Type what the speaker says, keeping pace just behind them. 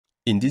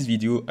In this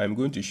video, I'm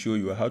going to show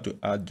you how to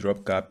add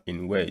drop cap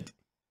in Word,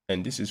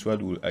 and this is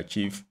what we'll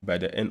achieve by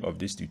the end of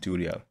this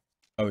tutorial.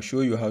 I'll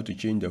show you how to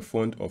change the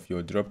font of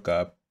your drop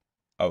cap.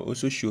 I'll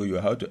also show you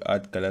how to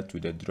add color to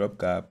the drop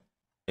cap,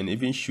 and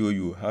even show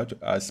you how to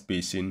add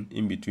spacing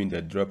in between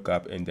the drop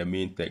cap and the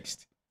main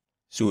text.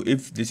 So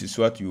if this is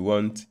what you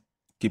want,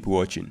 keep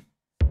watching.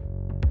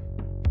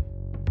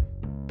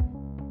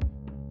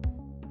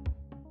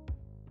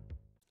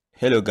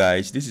 Hello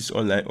guys, this is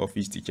Online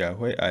Office Teacher,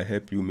 where I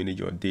help you manage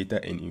your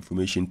data and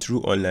information through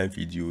online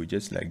video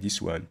just like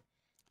this one.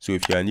 So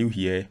if you are new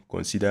here,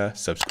 consider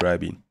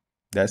subscribing.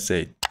 That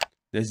said,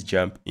 let's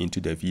jump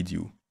into the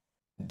video.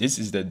 This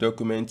is the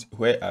document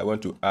where I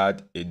want to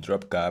add a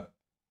drop cap.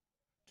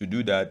 To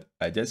do that,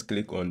 I just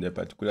click on the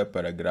particular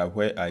paragraph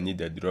where I need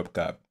the drop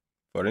cap.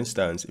 For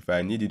instance, if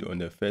I need it on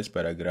the first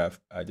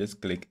paragraph, I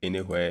just click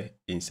anywhere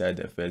inside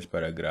the first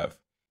paragraph.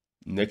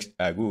 Next,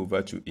 I go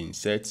over to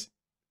Insert.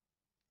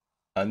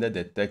 Under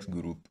the text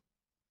group,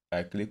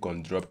 I click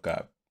on drop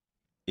cap.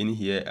 In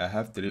here, I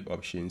have three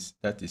options,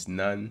 that is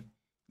none,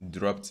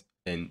 dropped,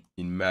 and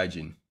in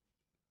margin.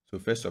 So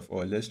first of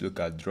all, let's look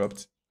at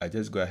dropped. I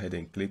just go ahead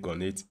and click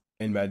on it,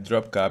 and my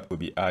drop cap will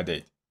be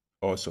added.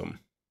 Awesome.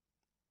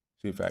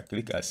 So if I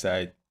click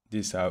aside,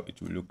 this is how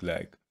it will look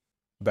like.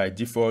 By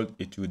default,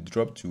 it will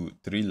drop to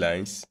 3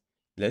 lines.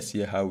 Let's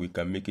see how we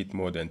can make it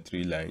more than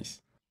 3 lines.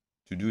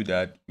 To do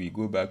that, we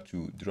go back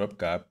to drop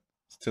cap,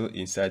 still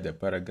inside the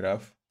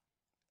paragraph.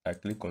 I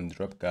click on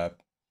drop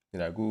cap,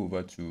 then I go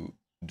over to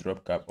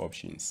drop cap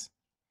options.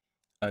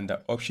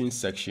 Under options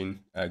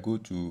section, I go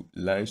to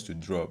lines to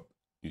drop.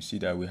 You see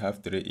that we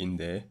have 3 in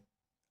there.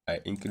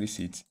 I increase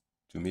it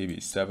to maybe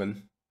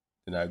 7.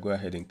 Then I go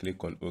ahead and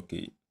click on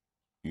OK.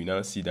 You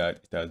now see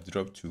that it has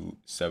dropped to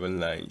 7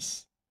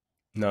 lines.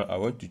 Now I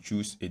want to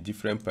choose a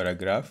different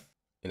paragraph,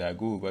 and I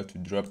go over to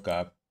drop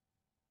cap,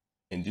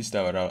 and this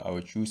time around I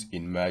will choose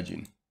in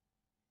margin.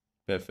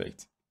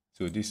 Perfect.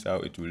 So this is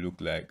how it will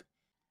look like.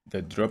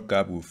 The drop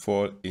cap will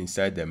fall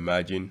inside the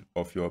margin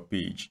of your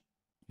page.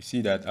 You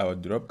see that our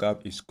drop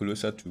cap is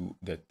closer to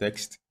the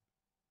text.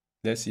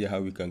 Let's see how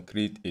we can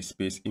create a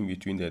space in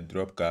between the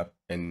drop cap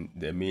and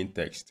the main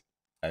text.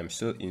 I'm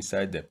still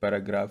inside the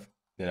paragraph.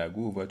 Then I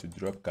go over to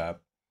drop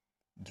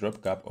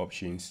cap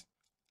options,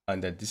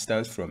 and the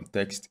distance from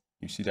text,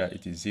 you see that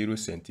it is 0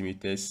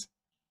 centimeters.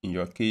 In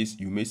your case,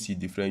 you may see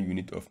different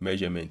unit of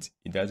measurement.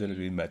 It doesn't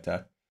really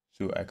matter.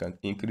 So I can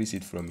increase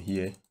it from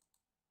here.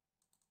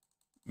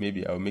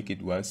 Maybe I'll make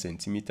it 1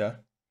 centimeter.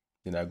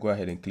 Then I go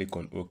ahead and click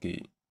on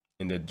OK,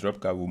 and the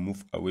drop cap will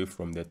move away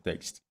from the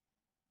text.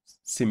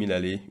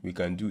 Similarly, we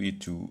can do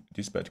it to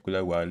this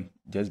particular one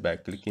just by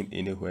clicking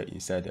anywhere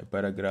inside the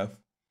paragraph.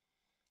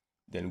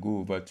 Then go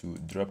over to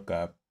drop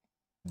cap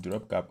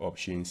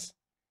options.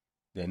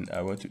 Then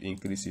I want to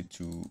increase it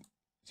to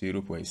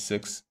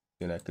 0.6.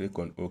 Then I click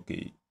on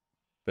OK.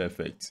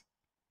 Perfect.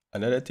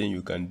 Another thing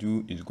you can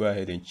do is go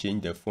ahead and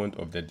change the font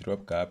of the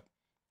drop cap.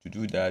 To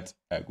do that,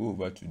 I go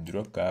over to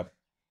drop cap,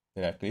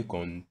 then I click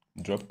on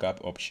drop cap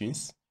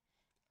options,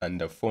 and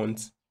the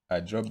font,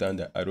 I drop down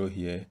the arrow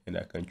here, and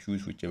I can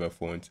choose whichever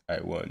font I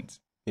want.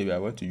 Maybe I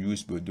want to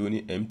use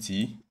Bodoni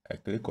MT. I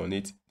click on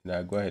it, and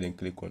I go ahead and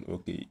click on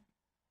OK.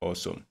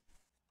 Awesome.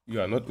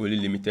 You are not only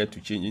limited to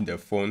changing the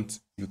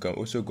font, you can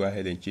also go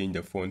ahead and change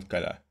the font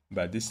color,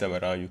 but this time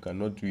around you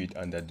cannot do it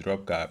under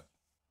drop cap.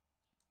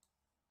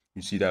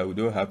 You see that we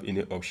don't have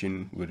any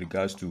option with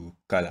regards to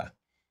color.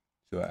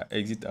 So I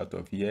exit out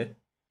of here.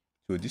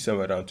 So this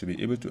time around, to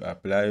be able to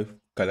apply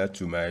color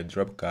to my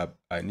drop cap,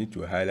 I need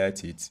to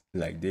highlight it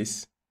like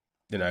this.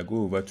 Then I go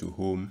over to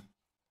home.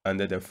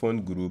 Under the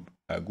font group,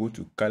 I go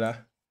to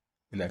color,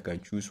 and I can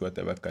choose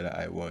whatever color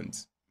I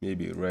want,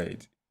 maybe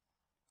red.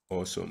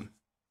 Awesome.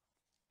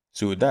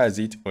 So that's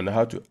it on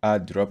how to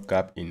add drop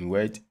cap in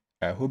Word.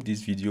 I hope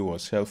this video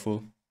was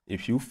helpful.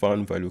 If you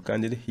found value,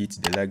 kindly hit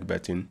the like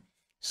button.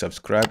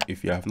 Subscribe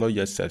if you have not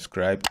yet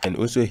subscribed, and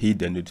also hit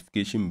the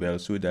notification bell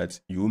so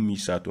that you won't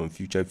miss out on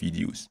future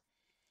videos.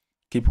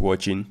 Keep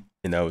watching,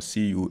 and I will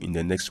see you in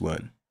the next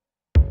one.